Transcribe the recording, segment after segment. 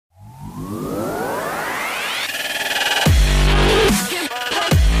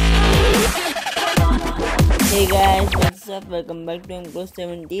Hey guys, what's up? Welcome back to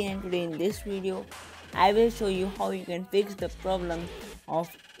MCross17, and today in this video I will show you how you can fix the problem of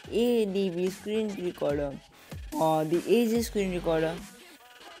ADB screen recorder or the AG screen recorder.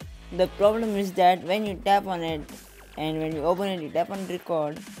 The problem is that when you tap on it and when you open it, you tap on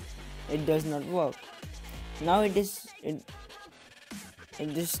record, it does not work. Now it is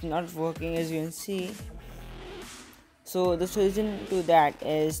not working, as you can see. So the solution to that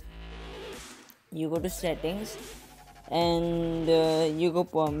is you go to settings and you go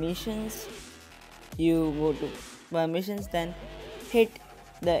permissions, then hit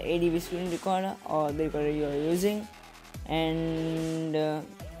the ADB screen recorder or the recorder you are using, and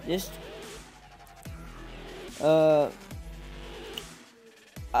just allow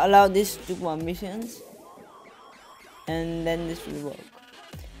this to permissions, and then this will work.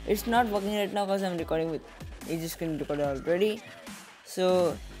 It's not working right now because I'm recording with AG screen recorder already.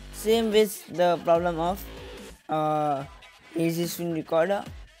 So same with the problem of AG screen recorder.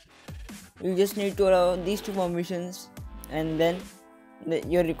 You just need to allow these two permissions, and then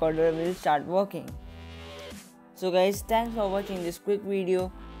your recorder will start working. So guys, thanks for watching this quick video.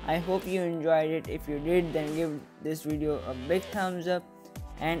 I hope you enjoyed it. If you did, then give this video a big thumbs up,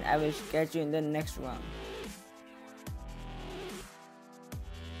 and I will catch you in the next one.